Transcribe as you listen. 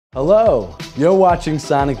Hello, you're watching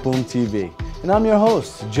Sonic Boom TV, and I'm your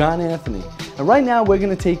host, John Anthony. And right now we're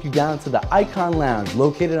going to take you down to the Icon Lounge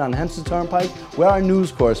located on Hempstead Turnpike, where our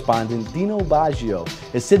news correspondent, Dino Baggio,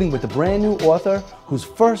 is sitting with a brand new author whose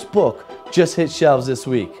first book just hit shelves this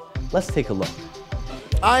week. Let's take a look.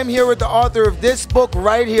 I'm here with the author of this book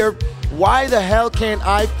right here, Why the Hell Can't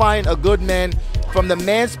I Find a Good Man? From the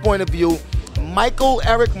man's point of view. Micheal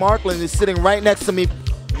Eric Markland is sitting right next to me.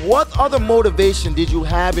 What other motivation did you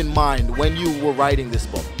have in mind when you were writing this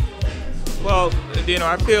book? Well,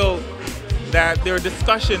 I feel that there are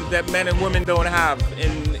discussions that men and women don't have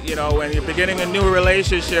when you're beginning a new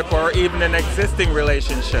relationship or even an existing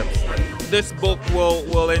relationship. This book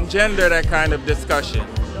will engender that kind of discussion.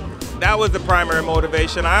 That was the primary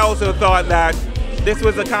motivation. I also thought that this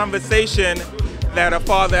was a conversation that a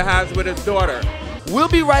father has with his daughter. We'll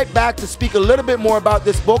be right back to speak a little bit more about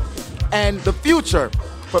this book and the future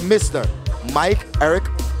for Mr. Micheal Eric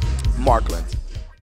Markland.